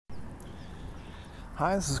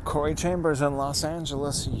Hi, this is Corey Chambers in Los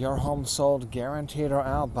Angeles. Your home sold, guaranteed, or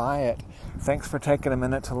I'll buy it. Thanks for taking a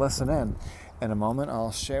minute to listen in. In a moment,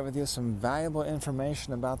 I'll share with you some valuable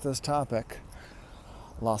information about this topic.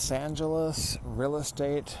 Los Angeles real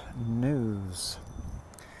estate news.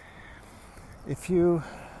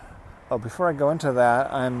 Before I go into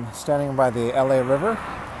that, I'm standing by the LA River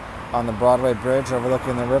on the Broadway Bridge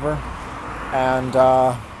overlooking the river. And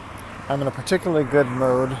I'm in a particularly good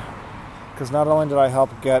mood because not only did I help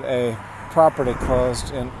get a property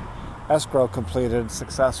closed in escrow completed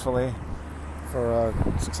successfully for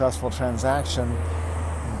a successful transaction,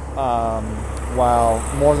 while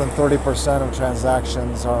more than 30% of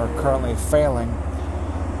transactions are currently failing,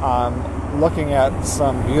 I'm looking at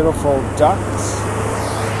some beautiful ducks.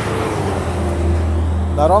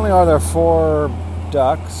 Not only are there 4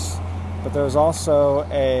 ducks, but there's also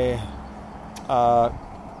a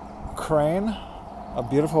crane, a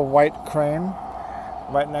beautiful white crane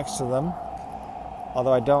right next to them.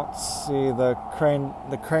 Although I don't see the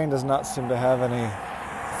crane does not seem to have any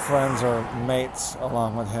friends or mates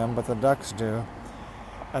along with him, but the ducks do.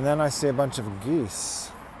 And then I see a bunch of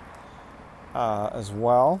geese as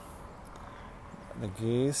well. The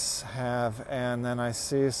geese and then I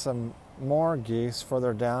see some more geese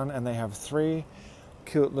further down, and they have 3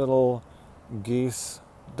 cute little geese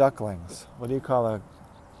ducklings. What do you call a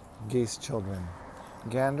geese children?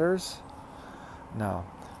 Ganders? No,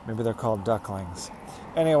 maybe they're called ducklings.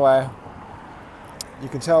 Anyway, you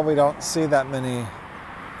can tell we don't see that many.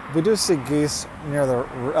 We do see geese near the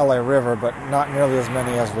LA River, but not nearly as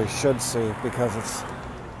many as we should see because it's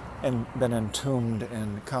been entombed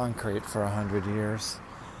in concrete for 100 years.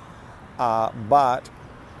 But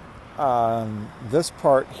this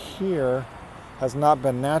part here has not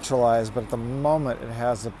been naturalized, but at the moment it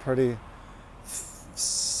has a pretty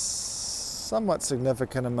somewhat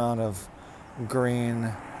significant amount of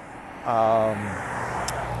green,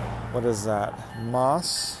 what is that?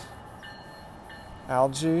 Moss?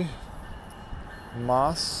 Algae?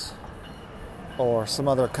 Moss? Or some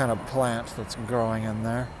other kind of plant that's growing in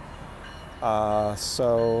there.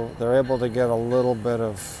 So they're able to get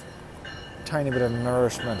a tiny bit of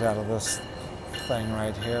nourishment out of this thing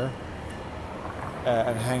right here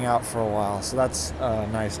and hang out for a while. So that's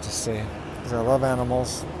nice to see, because I love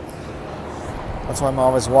animals. That's why I'm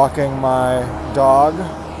always walking my dog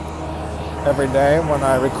every day when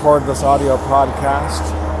I record this audio podcast.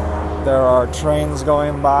 There are trains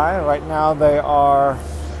going by. Right now they are,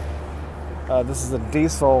 this is a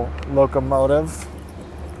diesel locomotive,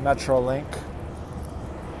 Metrolink.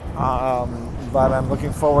 But I'm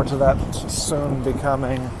looking forward to that soon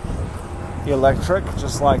becoming electric,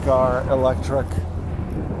 just like our electric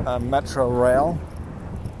Metro Rail.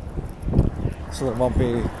 So there won't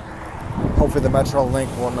be, hopefully the Metrolink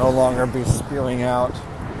will no longer be spewing out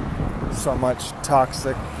so much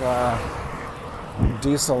toxic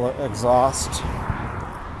diesel exhaust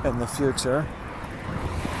in the future.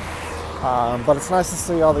 But it's nice to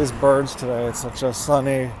see all these birds today. It's such a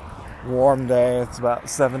sunny, warm day. It's about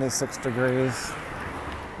 76 degrees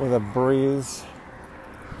with a breeze.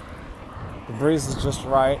 The breeze is just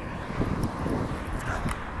right.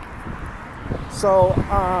 So,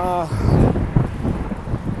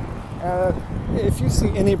 if you see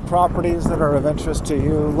any properties that are of interest to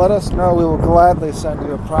you, let us know. We will gladly send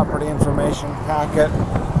you a property information packet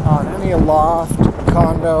on any loft,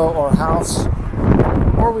 condo, or house,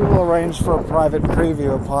 or we will arrange for a private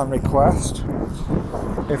preview upon request.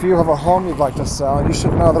 If you have a home you'd like to sell, you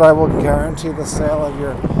should know that I will guarantee the sale of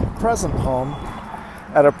your present home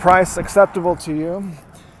at a price acceptable to you,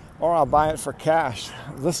 or I'll buy it for cash.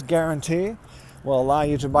 This guarantee will allow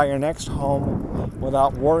you to buy your next home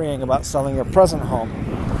without worrying about selling your present home.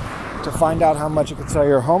 To find out how much you can sell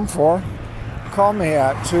your home for, call me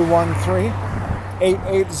at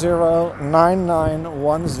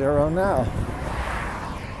 213-880-9910 now.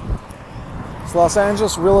 It's Los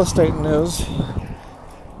Angeles real estate news.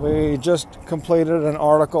 We just completed an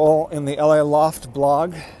article in the LA Loft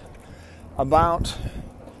blog about,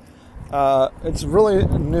 it's really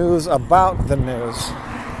news about the news.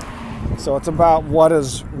 So it's about what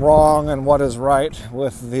is wrong and what is right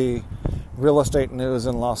with the real estate news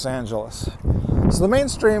in Los Angeles. So the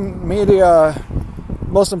mainstream media,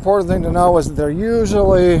 most important thing to know is that they're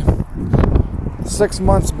usually 6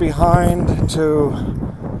 months behind to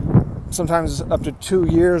sometimes up to 2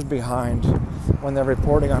 years behind when they're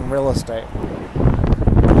reporting on real estate.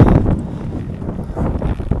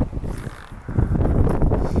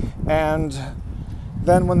 And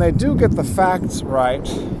then when they do get the facts right,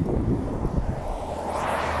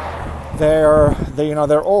 they're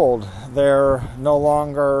old. they're no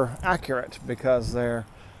longer accurate because they're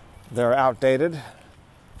outdated.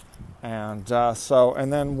 And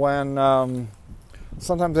then when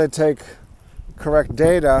sometimes they take correct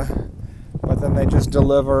data, but then they just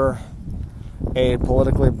deliver a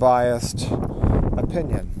politically biased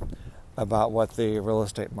opinion about what the real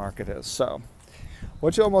estate market is. So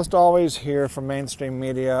what you almost always hear from mainstream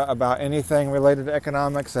media about anything related to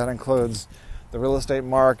economics, that includes the real estate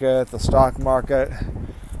market, the stock market,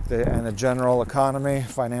 and the general economy,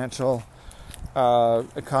 financial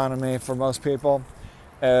economy for most people,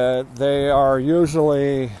 they are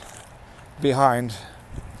usually behind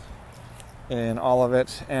in all of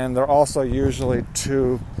it, and they're also usually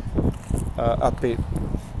too upbeat.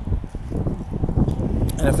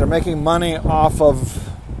 And if they're making money off of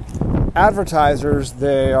advertisers,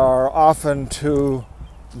 they are often too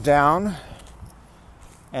down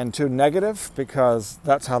and too negative, because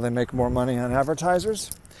that's how they make more money on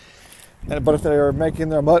advertisers. But if they're making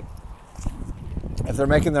their money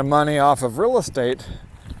off of real estate,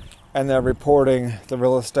 and they're reporting the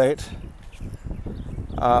real estate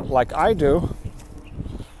like I do,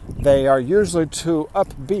 they are usually too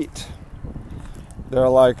upbeat. They're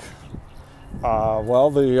like,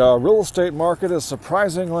 the real estate market is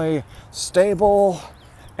surprisingly stable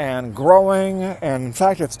and growing, and in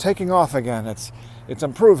fact, it's taking off again. It's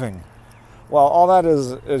improving. Well, all that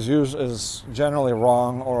is generally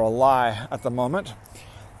wrong or a lie at the moment.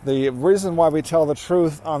 The reason why we tell the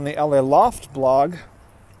truth on the LA Loft blog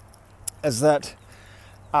is that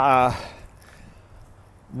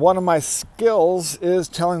one of my skills is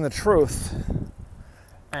telling the truth,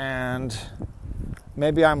 and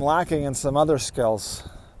maybe I'm lacking in some other skills.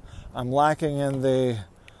 I'm lacking in the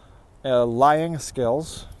lying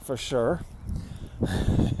skills, for sure.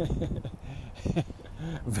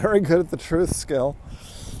 Very good at the truth skill.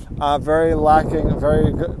 Very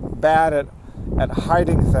bad at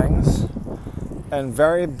hiding things, and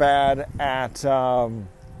very bad at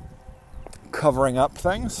covering up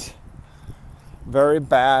things. Very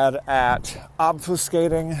bad at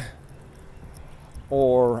obfuscating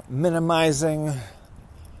or minimizing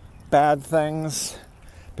bad things,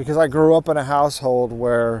 because I grew up in a household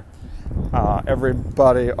where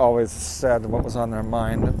everybody always said what was on their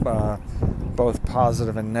mind, both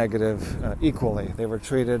positive and negative, equally. They were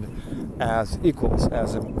treated as equals,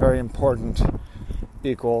 as very important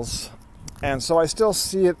equals. And so I still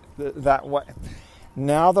see it that way.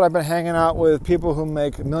 Now that I've been hanging out with people who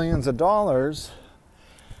make millions of dollars,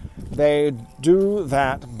 they do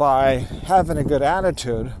that by having a good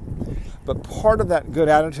attitude. But part of that good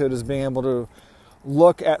attitude is being able to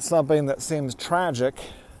look at something that seems tragic,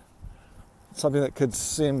 something that could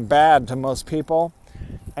seem bad to most people,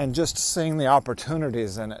 and just seeing the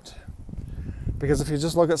opportunities in it. Because if you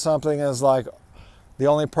just look at something as like, the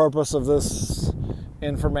only purpose of this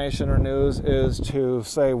information or news is to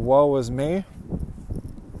say, woe is me,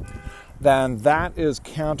 then that is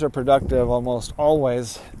counterproductive almost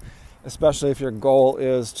always, especially if your goal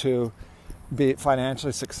is to be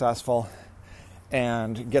financially successful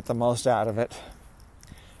and get the most out of it,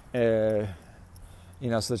 so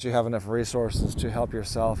that you have enough resources to help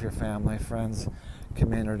yourself, your family, friends,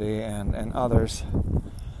 community, and others,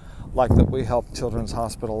 like that we help Children's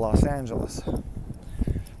Hospital Los Angeles.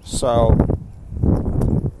 So,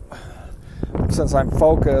 since I'm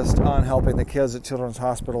focused on helping the kids at Children's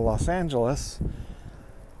Hospital Los Angeles,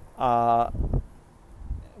 rather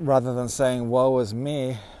than saying, woe is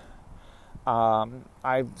me, I'm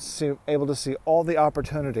able to see all the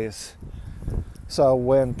opportunities. So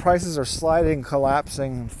when prices are sliding,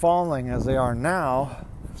 collapsing, falling as they are now,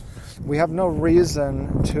 we have no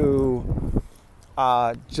reason to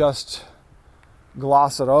just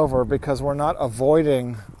gloss it over, because we're not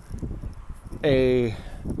avoiding a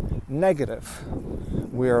negative.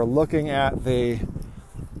 We are looking at the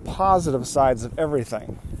positive sides of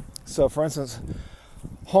everything. So, for instance,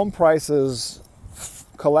 home prices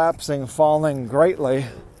collapsing, falling greatly,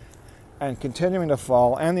 and continuing to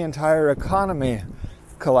fall, and the entire economy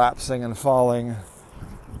collapsing and falling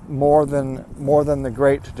more than the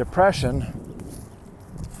Great Depression.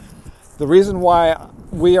 The reason why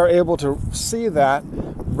we are able to see that,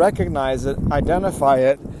 recognize it, identify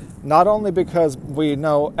it, not only because we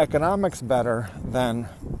know economics better than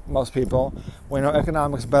most people, we know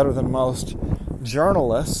economics better than most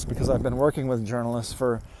journalists, because I've been working with journalists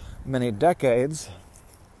for many decades.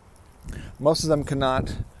 Most of them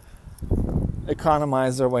cannot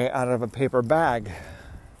economize their way out of a paper bag.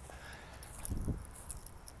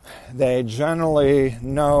 They generally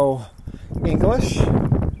know English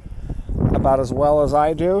about as well as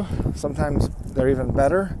I do. Sometimes they're even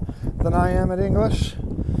better than I am at English.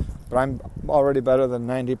 But I'm already better than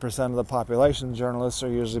 90% of the population. Journalists are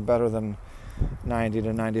usually better than 90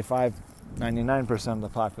 to 95, 99% of the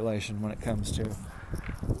population when it comes to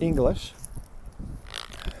English.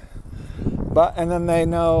 And then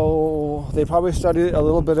they probably study a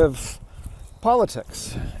little bit of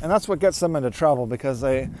politics. And that's what gets them into trouble, because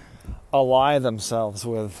they ally themselves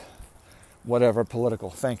with whatever political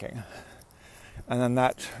thinking. And then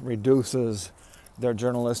that reduces their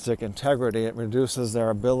journalistic integrity. It reduces their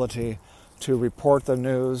ability to report the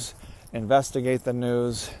news, investigate the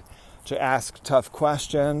news, to ask tough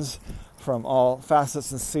questions from all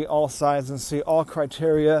facets and see all sides and see all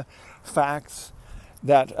criteria, facts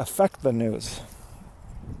that affect the news.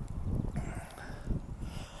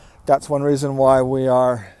 That's one reason why we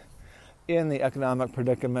are in the economic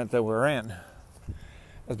predicament that we're in,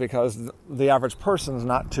 is because the average person is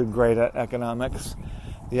not too great at economics.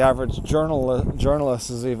 The average journalist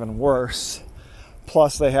is even worse.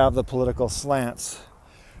 Plus, they have the political slants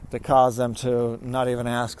that cause them to not even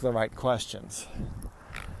ask the right questions.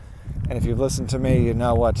 And if you've listened to me, you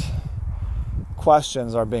know what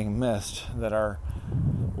questions are being missed that are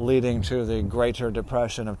leading to the Greater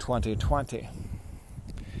Depression of 2020.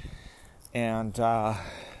 And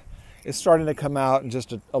it's starting to come out in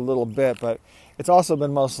just a little bit, but it's also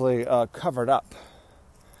been mostly covered up,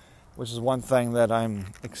 which is one thing that I'm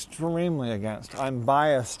extremely against. I'm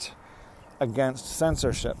biased against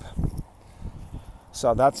censorship.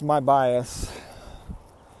 So that's my bias.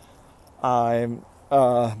 I'm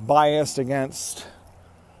biased against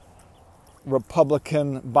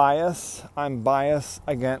Republican bias. I'm biased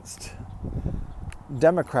against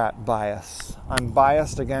Democrat bias. I'm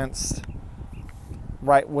biased against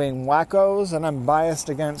right-wing wackos, and I'm biased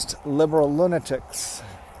against liberal lunatics.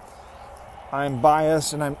 I'm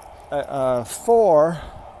biased and I'm for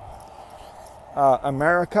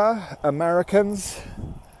Americans,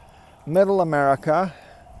 middle America,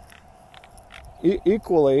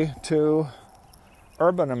 equally to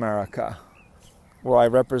urban America, where I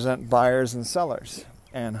represent buyers and sellers,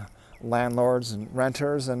 and landlords and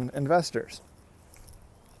renters and investors.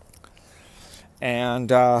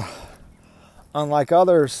 And unlike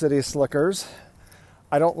other city slickers,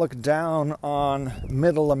 I don't look down on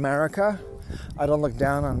middle America. I don't look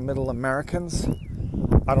down on middle Americans.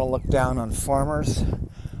 I don't look down on farmers.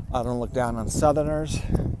 I don't look down on Southerners.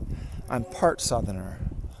 I'm part Southerner.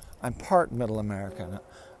 I'm part middle American.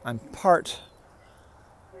 I'm part,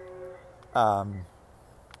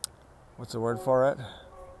 what's the word for it?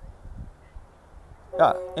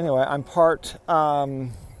 Anyway, I'm part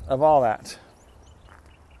of all that.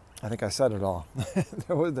 I think I said it all.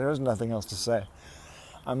 There's nothing else to say.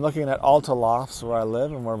 I'm looking at Alta Lofts, where I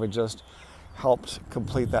live and where we just helped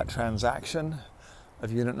complete that transaction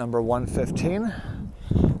of unit number 115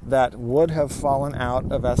 that would have fallen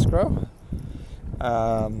out of escrow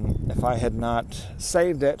if I had not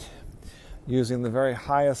saved it using the very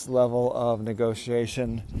highest level of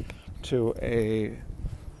negotiation to a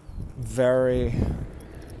very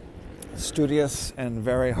studious and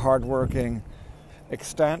very hardworking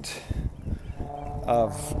extent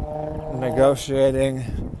of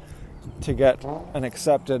negotiating to get an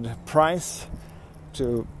accepted price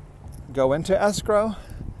to go into escrow,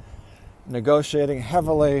 negotiating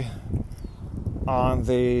heavily on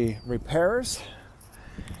the repairs,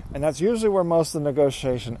 and that's usually where most of the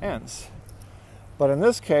negotiation ends. But in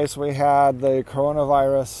this case, we had the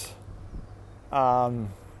coronavirus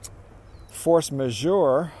force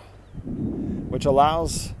majeure, which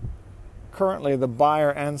allows currently the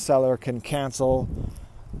buyer and seller can cancel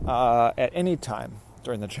at any time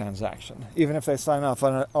during the transaction. Even if they sign off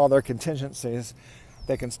on all their contingencies,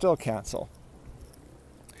 they can still cancel.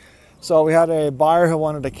 So we had a buyer who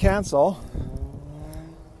wanted to cancel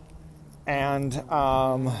and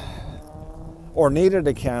or needed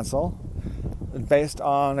to cancel based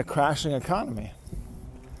on a crashing economy.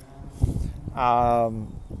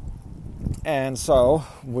 And so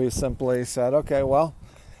we simply said, okay, well,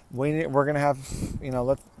 we're going to have,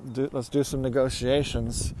 let's do some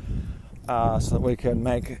negotiations so that we can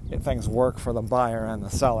make things work for the buyer and the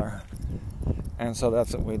seller. And so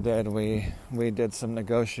that's what we did. We did some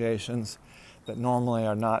negotiations that normally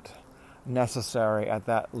are not necessary at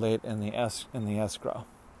that late in the escrow.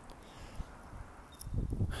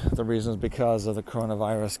 The reason is because of the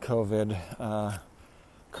coronavirus, COVID,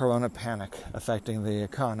 corona panic affecting the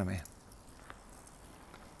economy.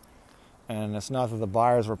 And it's not that the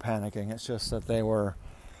buyers were panicking, it's just that they were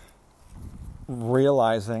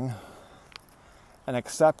realizing and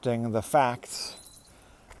accepting the facts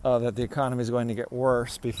that the economy is going to get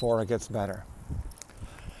worse before it gets better.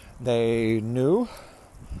 They knew,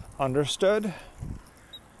 understood,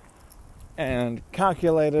 and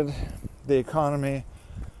calculated the economy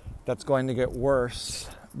that's going to get worse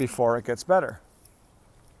before it gets better.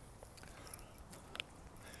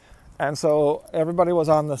 And so everybody was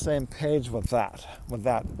on the same page with that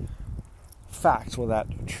fact, with that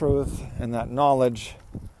truth and that knowledge.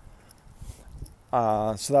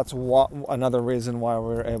 So that's another reason why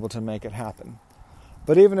we were able to make it happen.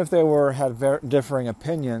 But even if they had differing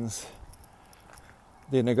opinions,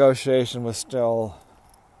 the negotiation was still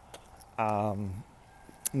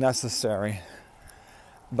necessary.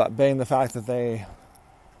 But being the fact that they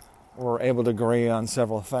were able to agree on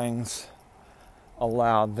several things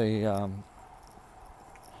allowed the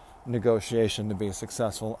negotiation to be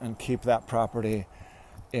successful and keep that property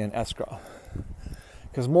in escrow.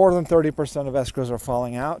 Because more than 30% of escrows are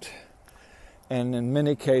falling out. And in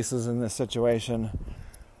many cases in this situation,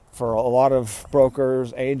 for a lot of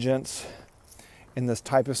brokers, agents in this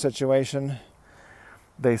type of situation,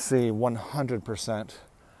 they see 100%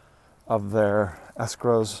 of their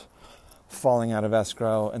escrows falling out of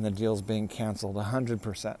escrow and the deals being canceled,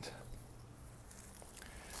 100%.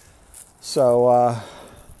 So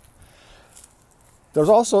there's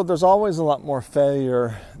always a lot more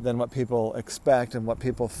failure than what people expect and what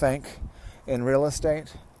people think in real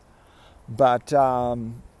estate. But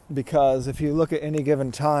because if you look at any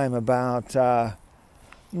given time, about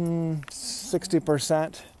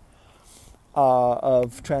 60%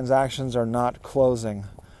 of transactions are not closing.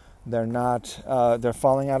 They're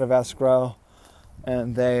falling out of escrow,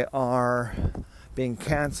 and they are being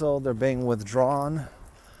canceled. They're being withdrawn.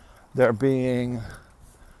 They're being,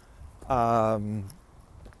 or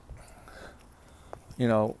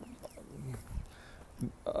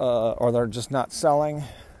they're just not selling.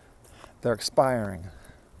 They're expiring.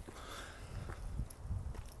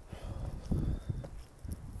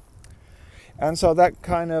 And so that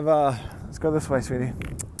kind of, let's go this way, sweetie.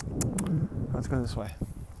 Let's go this way.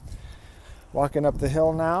 Walking up the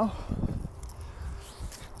hill now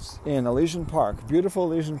in Elysian Park.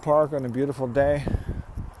 Beautiful Elysian Park on a beautiful day.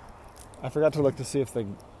 I forgot to look to see if the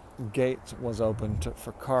gate was open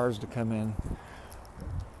for cars to come in.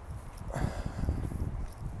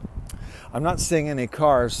 I'm not seeing any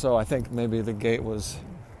cars, so I think maybe the gate's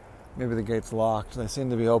locked. They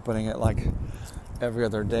seem to be opening it like every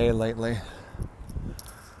other day lately.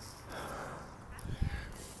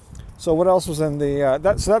 So what else was in the...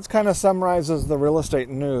 That's kind of summarizes the real estate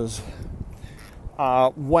news.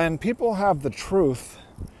 When people have the truth,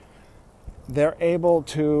 they're able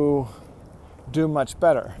to do much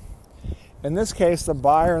better. In this case, the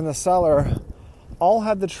buyer and the seller all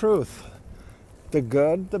had the truth. The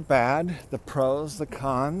good, the bad, the pros, the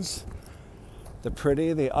cons, the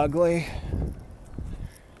pretty, the ugly,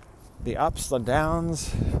 the ups, the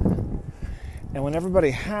downs. And when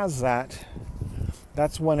everybody has that,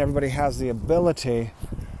 that's when everybody has the ability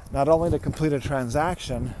not only to complete a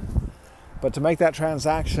transaction, but to make that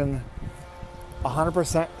transaction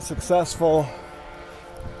 100% successful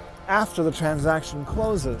after the transaction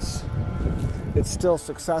closes. It's still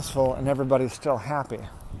successful and everybody's still happy.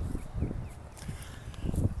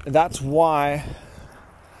 That's why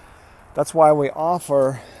we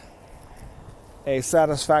offer a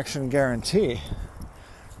satisfaction guarantee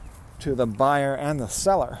to the buyer and the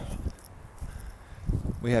seller.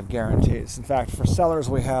 We have guarantees. In fact, for sellers,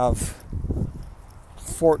 we have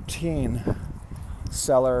 14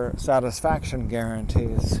 seller satisfaction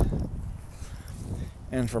guarantees.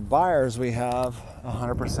 And for buyers, we have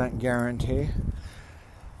 100% guarantee.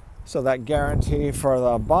 So that guarantee for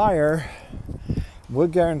the buyer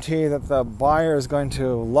would guarantee that the buyer is going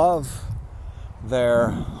to love their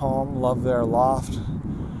home, love their loft,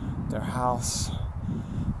 their house.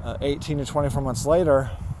 18 to 24 months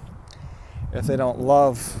later, if they don't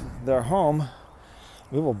love their home,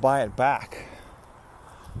 we will buy it back,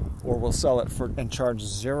 or we'll sell it and charge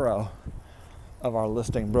 0 of our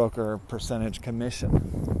listing broker percentage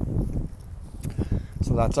commission.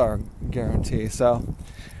 So that's our guarantee. So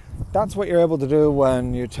that's what you're able to do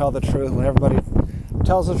when you tell the truth, when everybody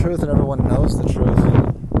tells the truth and everyone knows the truth.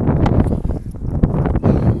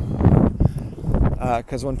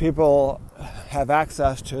 Because when people have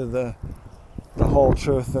access to the whole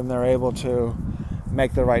truth, then they're able to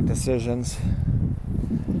make the right decisions,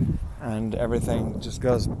 and everything just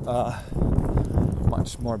goes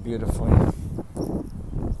much more beautifully.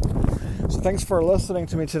 So thanks for listening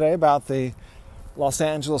to me today about the Los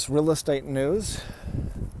Angeles real estate news.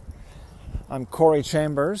 I'm Corey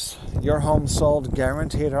Chambers. Your home sold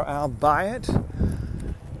guaranteed, or I'll buy it.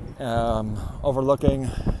 Overlooking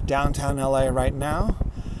downtown LA right now.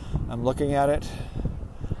 I'm looking at it.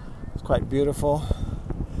 It's quite beautiful.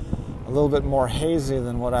 little bit more hazy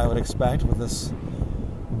than what I would expect with this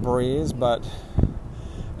breeze, but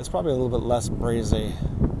it's probably a little bit less breezy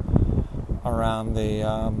around the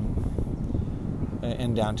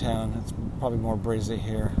in downtown. It's probably more breezy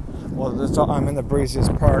here. Well, I'm in the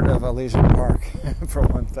breeziest part of Elysian Park, for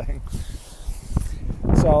one thing.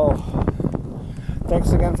 So,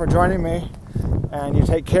 thanks again for joining me, and you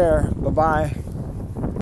take care. Bye-bye.